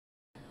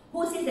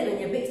Who says that when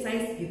you're big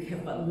size, you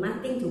have got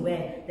nothing to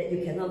wear, that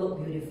you cannot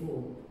look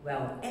beautiful?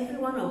 Well, every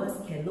one of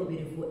us can look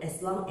beautiful as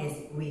long as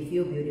we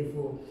feel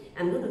beautiful.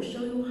 I'm going to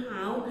show you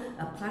how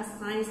a plus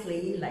size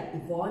lady like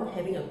Yvonne,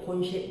 having a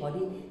cone-shaped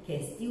body,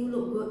 can still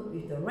look good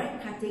with the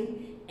right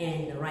cutting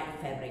and the right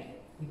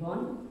fabric.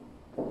 Yvonne?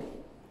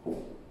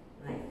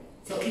 Right.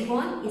 So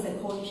Yvonne is a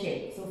cone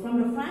shape. So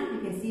from the front, you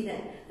can see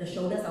that the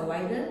shoulders are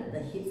wider, the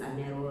hips are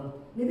narrower.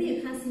 Maybe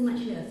you can't see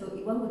much here. So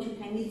Yvonne, would you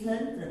kindly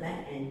turn to the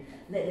back and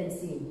let them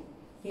see?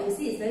 Can you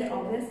see it's very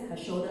obvious? Her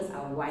shoulders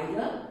are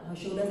wider, her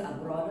shoulders are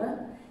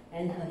broader,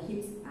 and her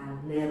hips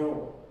are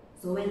narrow.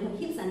 So when her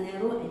hips are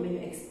narrow and when you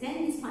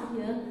extend this part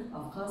here,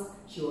 of course,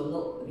 she will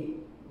look a bit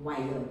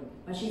wider.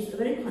 But she's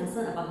very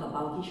concerned about her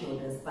bulky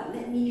shoulders. But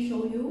let me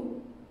show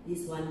you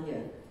this one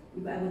here.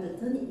 If I were to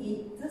turn it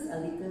in just a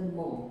little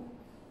more,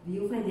 do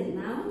you find it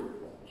now?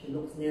 She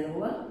looks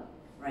narrower.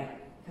 Right,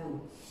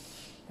 come,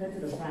 turn to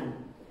the front.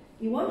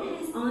 Yvonne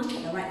has on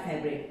the right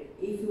fabric.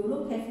 If you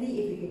look carefully,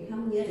 if you can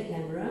come near the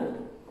camera,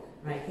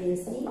 right, can you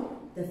see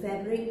the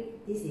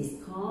fabric? This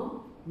is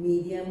called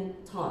medium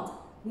taut.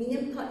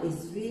 Medium taut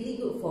is really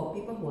good for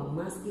people who are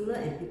muscular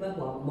and people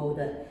who are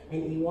molded,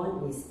 and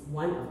Yvonne is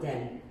one of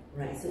them.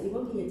 Right, so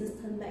Yvonne, can you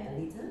just turn back a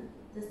little?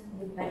 Just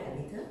move back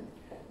a little.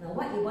 Now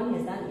what Yvonne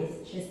has done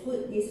is she's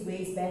put this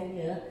waistband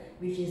here,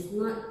 which is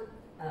not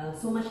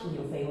so much in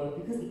your favor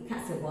because it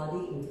cuts your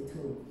body into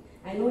two.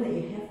 I know that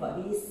you have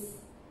got this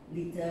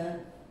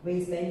little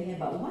waistband here,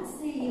 but what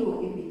say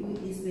you if we do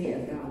it this way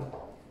around?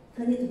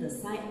 Turn it to the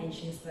side and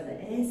she's got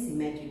the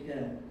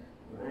asymmetrical.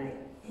 Right,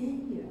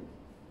 and here.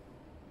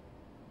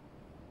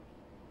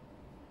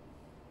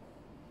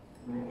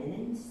 Right, and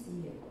then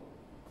see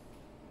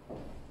here.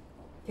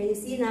 Can you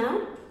see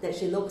now that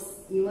she looks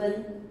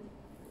even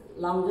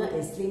longer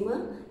and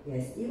slimmer?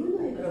 Yes, even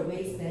though you've got a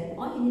waistband,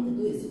 all you need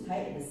to do is to tie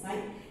it at the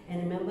side.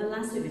 And remember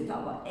last week we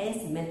talked about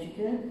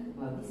asymmetrical.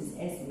 Well, this is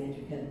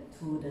asymmetrical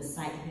to the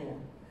side here.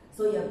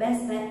 So your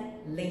best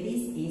bet,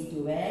 ladies, is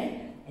to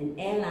wear an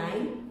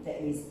airline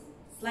that is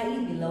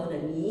slightly below the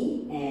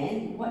knee,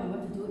 and what you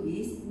want to do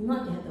is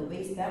not to have the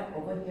waist belt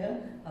over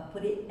here, but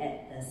put it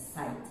at the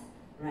side.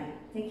 Right.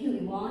 Thank you,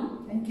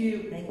 Yvonne. Thank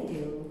you. Thank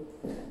you.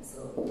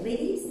 So,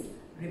 ladies,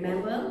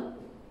 remember,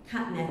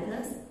 cut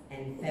matters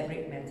and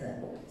fabric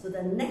matter. So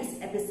the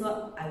next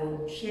episode, I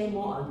will share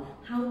more on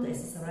how to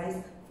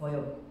accessorize for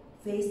your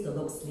face to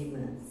look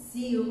slimmer.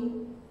 See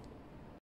you.